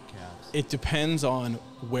Bionic Cavs. It depends on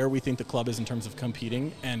where we think the club is in terms of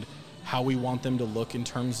competing and how we want them to look in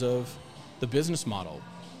terms of the business model.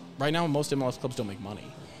 Right now, most MLS clubs don't make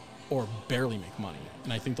money or barely make money.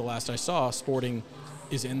 And I think the last I saw, Sporting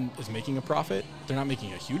is making a profit. They're not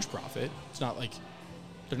making a huge profit. It's not like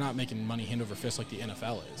they're not making money hand over fist like the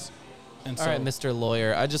NFL is. And All right, Mr.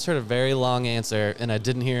 Lawyer, I just heard a very long answer, and I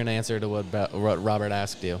didn't hear an answer to what Robert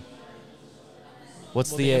asked you.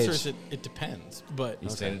 What's the age? The answer is it depends. But He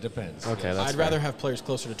said it depends. Okay, Yes. that's I'd rather have players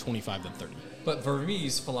closer to 25 than 30. But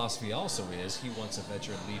Vermees' philosophy also is he wants a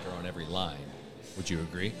veteran leader on every line. Would you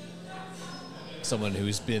agree? Someone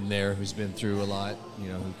who's been there, who's been through a lot,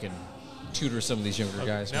 who can tutor some of these younger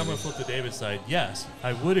guys. Now I'm going to flip to David's side. Yes,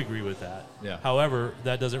 I would agree with that. Yeah. However,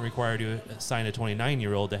 that doesn't require you to sign a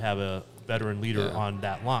 29-year-old to have a veteran leader on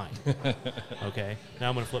that line. Okay. Now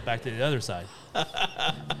I'm going to flip back to the other side.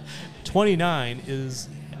 29 is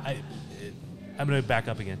I'm going to back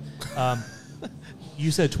up again.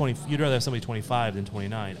 You said 20. You'd rather have somebody 25 than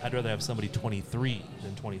 29. I'd rather have somebody 23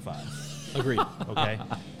 than 25. Agreed. Okay.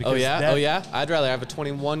 Oh yeah. I'd rather have a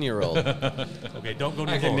 21-year-old. Okay, don't go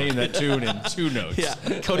too I can far. name that tune in 2 notes. Yeah,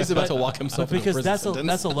 Cody's about to walk himself into a because prison that's a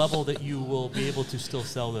sentence. level that you will be able to still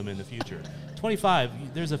sell them in the future.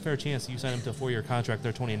 25, there's a fair chance you sign them to a 4-year contract.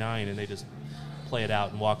 They're 29 and they just play it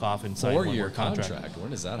out and walk off and sign 4-year one more contract.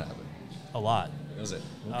 When does that happen? A lot. Does it?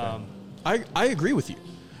 Okay. I agree with you.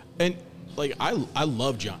 And, like, I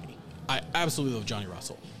love Johnny. I absolutely love Johnny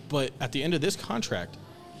Russell. But at the end of this contract,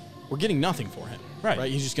 we're getting nothing for him. Right.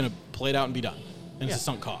 He's just going to play it out and be done. And it's a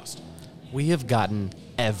sunk cost. We have gotten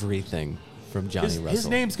everything from Johnny Russell. His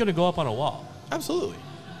name's going to go up on a wall. Absolutely.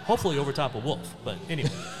 Hopefully over top of Wolf. But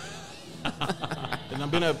anyway. And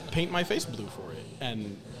I'm going to paint my face blue for it.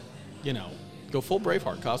 And, go full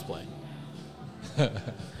Braveheart cosplay.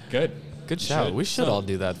 Good shout. We should all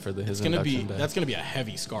do that for his induction day. That's going to be a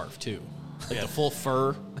heavy scarf, too. Like the full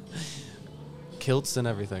fur. Kilts and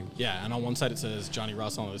everything. Yeah, and on one side it says Johnny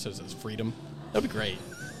Russell, on the other side it says Freedom. That'd be great.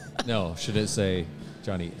 No, should it say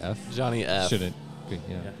Johnny F? Johnny F. Shouldn't. Yeah.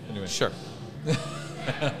 Anyway. Sure.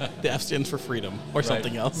 The F stands for freedom or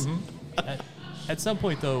something else. Mm-hmm. At some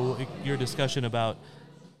point, though, your discussion about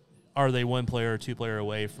are they 1 player or 2 player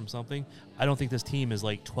away from something, I don't think this team is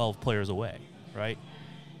like 12 players away, right?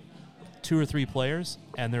 2 or 3 players,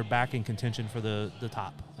 and they're back in contention for the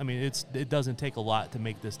top. I mean, it doesn't take a lot to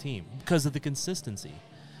make this team because of the consistency.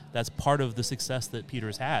 That's part of the success that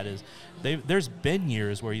Peter's had. Is there's been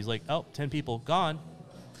years where he's like, 10 people gone,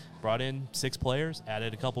 brought in 6 players,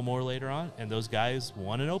 added a couple more later on, and those guys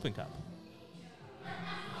won an Open Cup.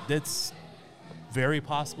 That's very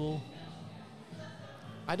possible.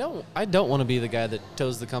 I don't want to be the guy that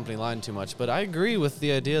toes the company line too much, but I agree with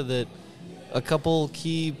the idea that a couple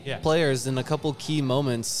key players in a couple key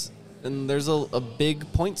moments, and there's a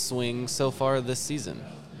big point swing so far this season.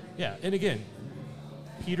 Yeah, and again,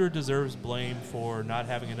 Peter deserves blame for not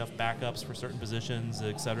having enough backups for certain positions,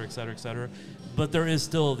 et cetera, et cetera, et cetera. But there is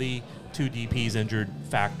still the 2 DPs injured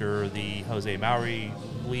factor, the Jose Mauri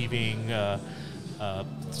leaving, 3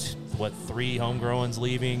 homegrowns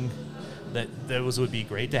leaving. Those would be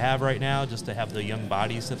great to have right now, just to have the young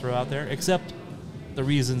bodies to throw out there, except the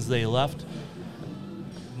reasons they left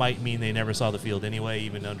might mean they never saw the field anyway,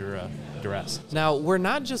 even under duress. Now, we're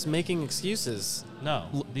not just making excuses.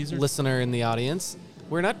 No. These are listener in the audience.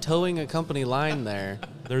 We're not towing a company line there,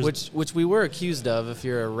 which we were accused of. If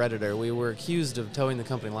you're a Redditor, we were accused of towing the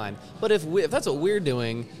company line. But if that's what we're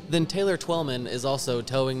doing, then Taylor Twellman is also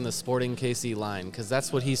towing the Sporting KC line, because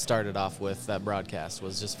that's what he started off with. That broadcast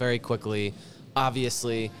was just very quickly,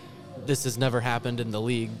 obviously, this has never happened in the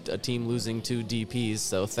league, a team losing 2 DPs,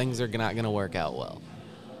 so things are not going to work out well.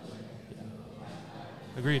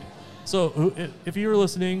 Agreed. So if you were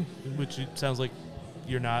listening, which it sounds like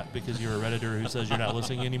you're not because you're a Redditor who says you're not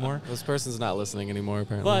listening anymore. This person's not listening anymore,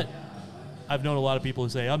 apparently. But I've known a lot of people who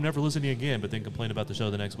say, I'm never listening again, but then complain about the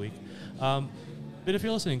show the next week. But if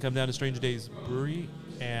you're listening, come down to Strange Days Brewery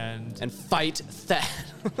and fight that.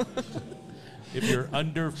 If you're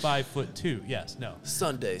under 5'2", yes, no.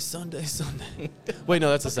 Sunday. Wait, no,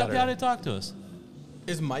 that's a Saturday. Come down and talk to us.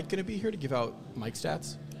 Is Mike going to be here to give out Mike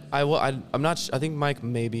stats? I'm not. I think Mike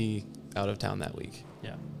may be out of town that week.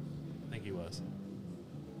 Yeah, I think he was.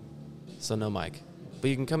 So no Mike, but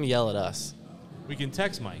you can come yell at us. We can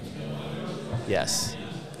text Mike. Yes,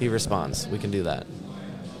 he responds. We can do that.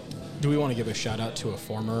 Do we want to give a shout out to a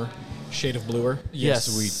former Shade of Bluer?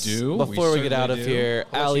 Yes, we do. Before we get out of here,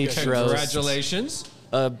 Ali Trost. Congratulations.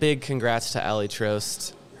 A big congrats to Ali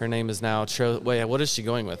Trost. Her name is now Wait, what is she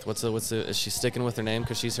going with? Is she sticking with her name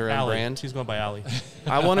because she's her own Allie. brand? She's going by Ali.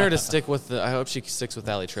 I want her to stick with I hope she sticks with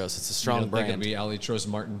Ali Trost. It's a strong brand. Think it'd be Ali Trost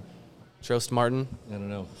Martin. Trost Martin. I don't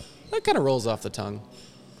know. That kind of rolls off the tongue.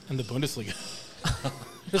 And the Bundesliga.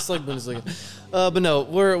 Just like Bundesliga. But no,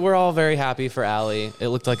 we're all very happy for Allie. It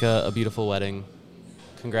looked like a beautiful wedding.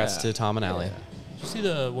 Congrats to Tom and Allie. Did you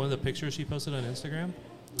see one of the pictures she posted on Instagram?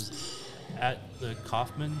 It was at the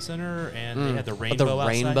Kauffman Center, and they had the rainbow outside.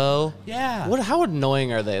 Rainbow? Yeah. How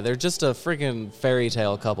annoying are they? They're just a freaking fairy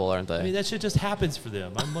tale couple, aren't they? I mean, that shit just happens for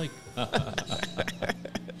them. I'm like...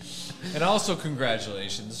 And also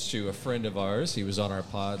congratulations to a friend of ours. He was on our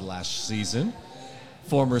pod last season.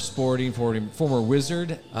 Former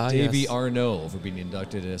Wizard, Davey yes. Arnault, for being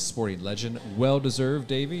inducted as Sporting Legend. Well-deserved,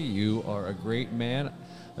 Davey. You are a great man.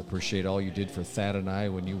 Appreciate all you did for Thad and I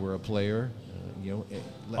when you were a player.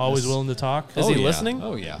 Always willing to talk. Is he listening?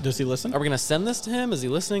 Oh, yeah. Does he listen? Are we going to send this to him? Is he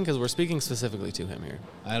listening? Because we're speaking specifically to him here.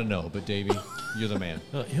 I don't know, but Davey, you're the man.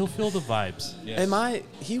 He'll feel the vibes. Yes.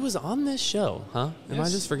 He was on this show, huh? Am I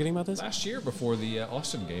Yes. just forgetting about this? Last year before the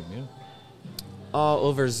Austin game, yeah. Oh,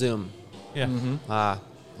 over Zoom. Yeah. Remember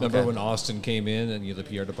Okay. when Austin came in and the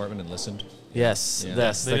PR department and listened? Yes, Yeah.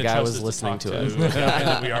 yes. They The didn't guy trust was us listening talk to us. a guy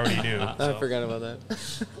that we already knew. I so. forgot about that.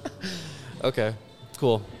 Okay,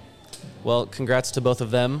 cool. Well, congrats to both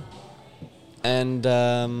of them. And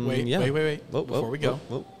Wait. Whoa, Before we go,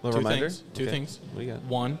 a reminder. Two Okay. things. What do you got?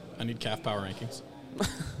 One, I need calf power rankings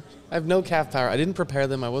I have no calf power. I didn't prepare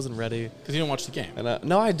them. I wasn't ready. because you didn't watch the game. And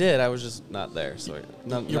no, I did. I was just not there. So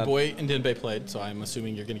Your boy Ndembe played, so I'm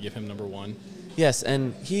assuming you're going to give him number one. Yes,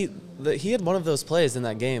 and he had one of those plays in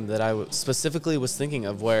that game that I specifically was thinking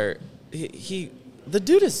of, where the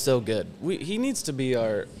dude is so good. He needs to be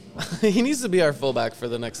our fullback for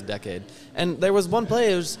the next decade. And there was one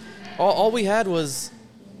play. It was all we had was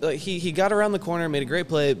he got around the corner, made a great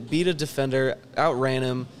play, beat a defender, outran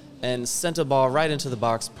him, and sent a ball right into the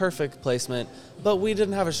box. Perfect placement. But we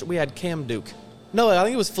didn't have we had Cam Duke. No, I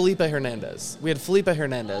think it was Felipe Hernandez. We had Felipe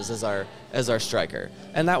Hernandez as our striker,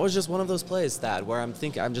 and that was just one of those plays, Thad, where I'm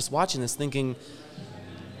just watching this, thinking,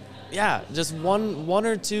 yeah, just one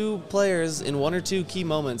or two players in one or two key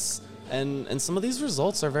moments, and some of these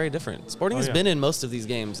results are very different. Sporting has been in most of these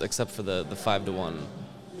games except for the 5-1,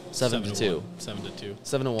 7-2, 7-2,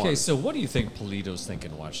 7-1. Okay, so what do you think Polito's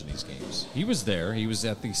thinking watching these games? He was there. He was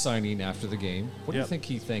at the signing after the game. What do you think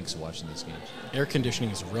he thinks watching these games? Air conditioning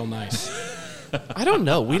is real nice. I don't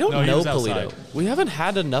know. We don't No, he know was Polito. outside. We haven't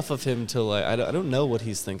had enough of him to I don't know what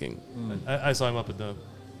he's thinking. I saw him up at the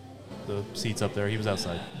seats up there. He was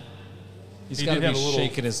outside. He's He got to did have be a little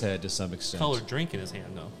shaking his head to some extent. Colored drink in his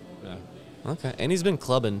hand, though. Yeah. Okay, and he's been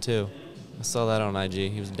clubbing too. I saw that on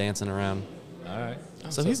IG. He was dancing around. All right.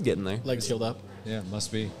 So he's getting there. Legs healed up. Yeah,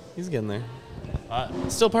 must be. He's getting there.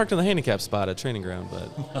 Still parked in the handicap spot at training ground,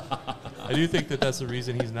 but I do think that's the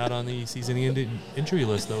reason he's not on the season-ending injury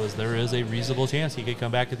list, though, is there is a reasonable chance he could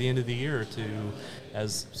come back at the end of the year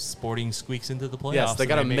as Sporting squeaks into the playoffs. yes, they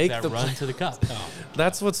got to make that the run to the cup.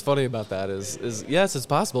 That's what's funny about that is yes, it's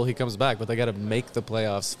possible he comes back, but they got to make the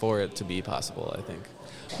playoffs for it to be possible, I think.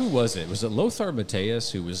 Who was it? Was it Lothar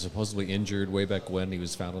Matthäus, who was supposedly injured way back when he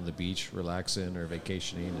was found on the beach relaxing or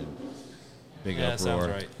vacationing and big Yeah, uproar? sounds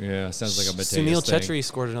right. Yeah, sounds like a Matthäus Sunil thing. Chetri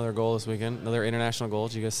scored another goal this weekend, another international goal.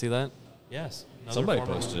 Did you guys see that? Yes. another Somebody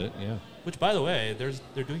former- posted it, yeah. Which, by the way,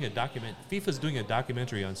 they're doing FIFA's doing a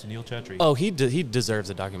documentary on Sunil Chetri. Oh, he deserves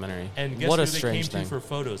a documentary. And guess what who a they strange came thing. to for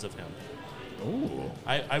photos of him? Ooh.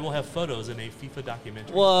 I will have photos in a FIFA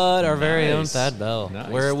documentary. What? Our very own Nice. Thad Bell.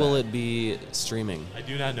 Nice, Where will Thad. it be streaming? I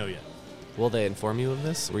do not know yet. Will they inform you of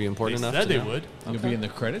this? Were you important They enough said to they know? would. You'll be in the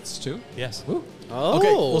credits, too? Yes. Oh.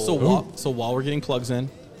 Okay. Well, so while we're getting plugs in,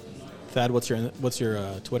 Thad, what's your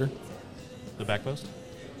Twitter? The back post?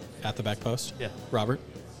 At the back post. Yeah. Robert.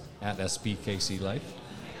 At SBKC Life.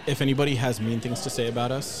 If anybody has mean things to say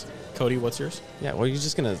about us, Cody, what's yours? Yeah, well, you're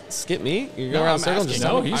just going to skip me? You go No, around I'm circle and just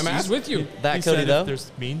asking. No, I'm he's asking. with you. That He Cody, said though? if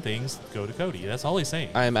there's mean things, go to Cody. That's all he's saying.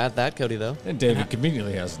 I am at that Cody, though. And David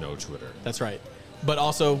conveniently has no Twitter. That's right. But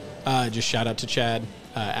also, just shout out to Chad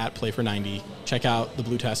at Play490. Check out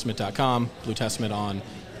thebluetestament.com. Blue Testament on.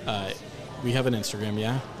 We have an Instagram,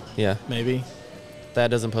 yeah? Yeah. Maybe. That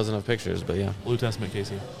doesn't post enough pictures, but yeah. Blue Testament,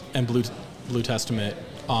 Casey. And Blue Testament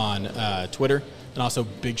on Twitter. And also,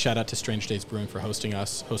 big shout out to Strange Days Brewing for hosting a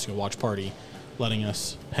watch party, letting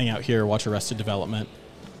us hang out here, watch Arrested Development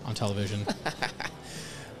on television.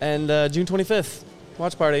 And June 25th,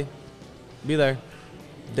 watch party. Be there.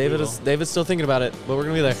 David's still thinking about it, but we're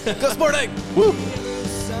going to be there. Go Sporting! Woo!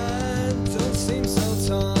 Don't seem so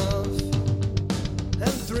tough.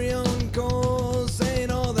 And 3 own goals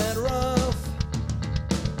ain't all that rough.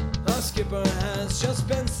 Our skipper has just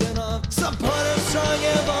been sent off. Supporters strong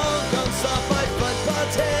have all gone soft. My football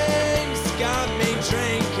team's got me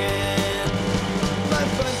drinking. My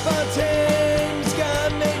football team's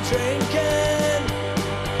got me drinking.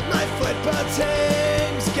 My football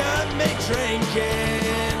team's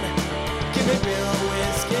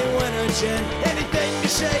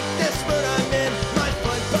shake this mood I'm in. My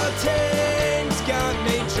football team's got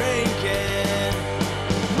me drinking.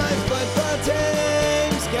 My football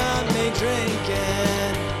team's got me drinking.